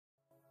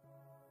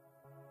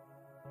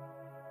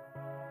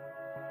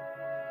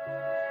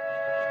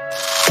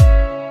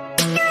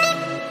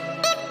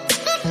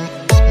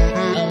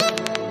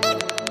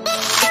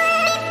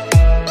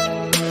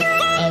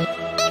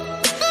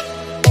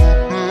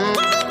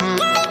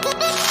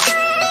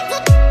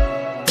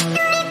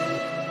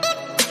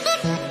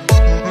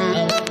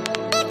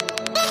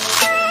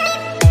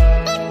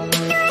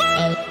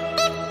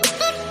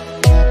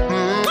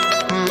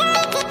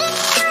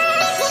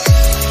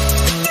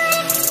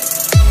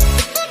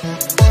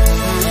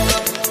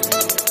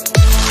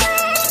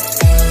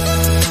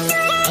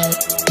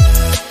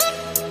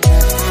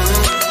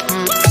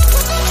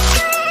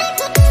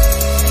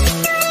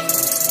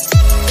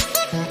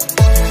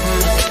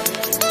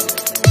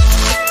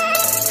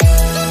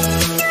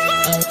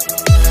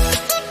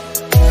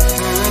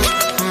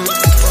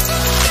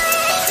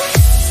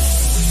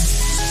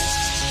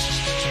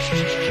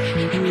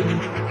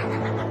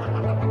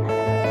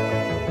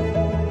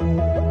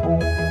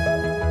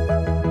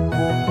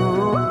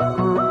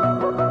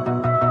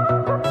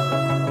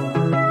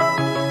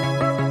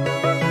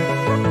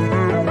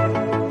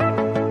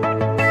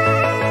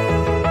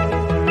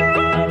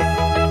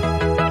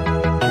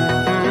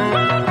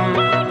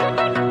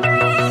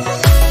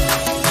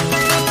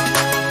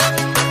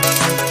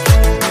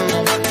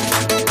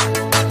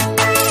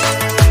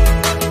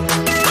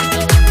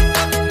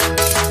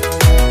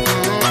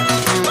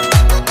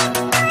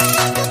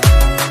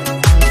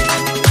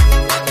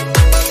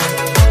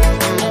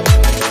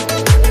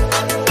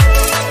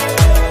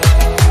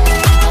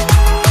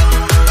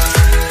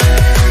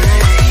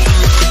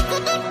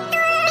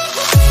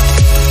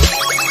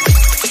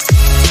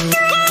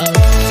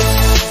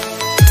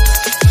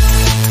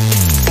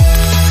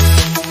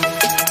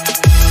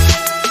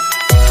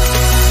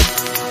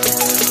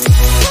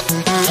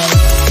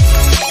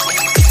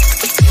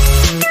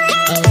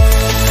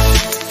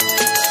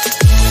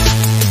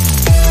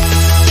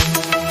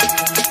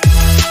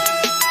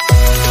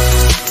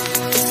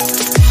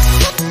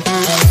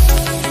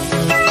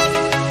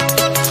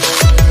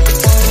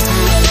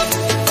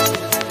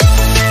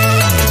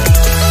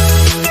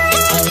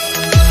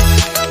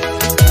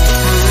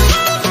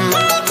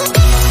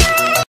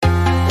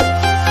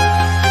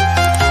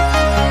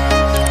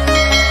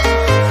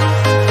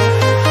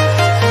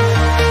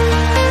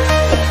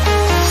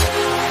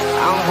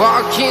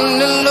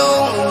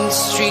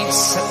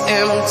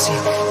empty.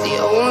 The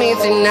only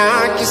thing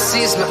I can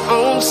see is my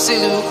own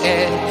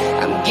silhouette.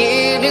 I'm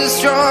getting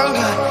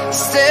stronger,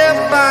 step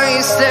by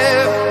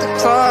step. The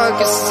clock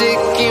is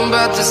ticking,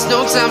 but there's no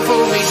time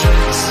for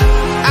regrets.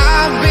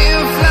 I've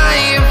been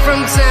flying from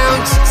town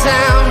to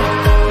town,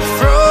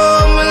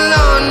 from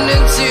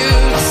London to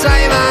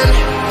Taiwan.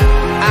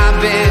 I've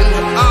been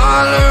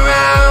all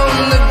around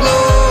the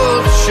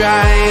globe,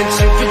 trying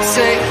to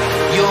protect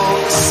your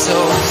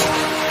soul.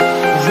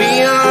 We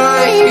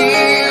are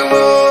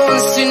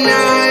heroes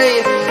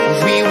tonight.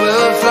 We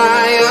will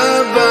fly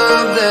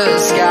above the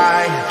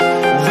sky.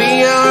 We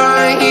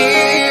are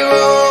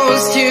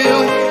heroes tonight.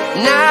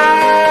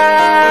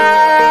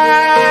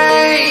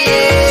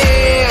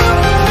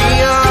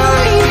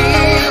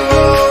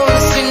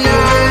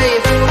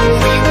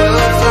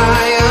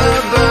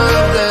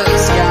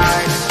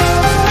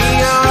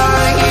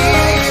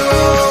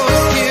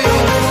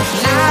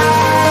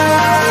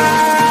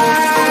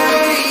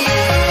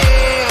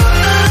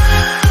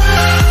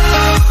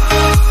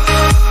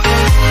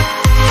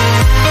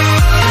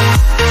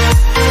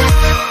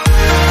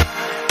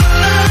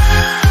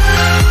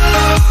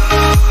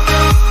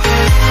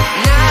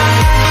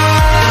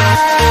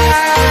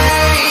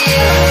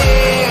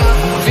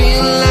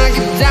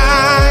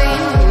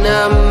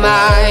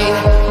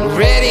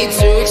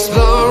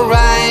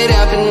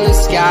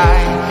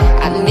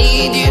 I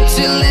need you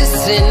to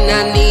listen,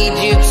 I need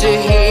you to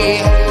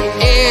hear,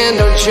 and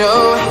don't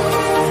show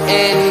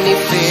any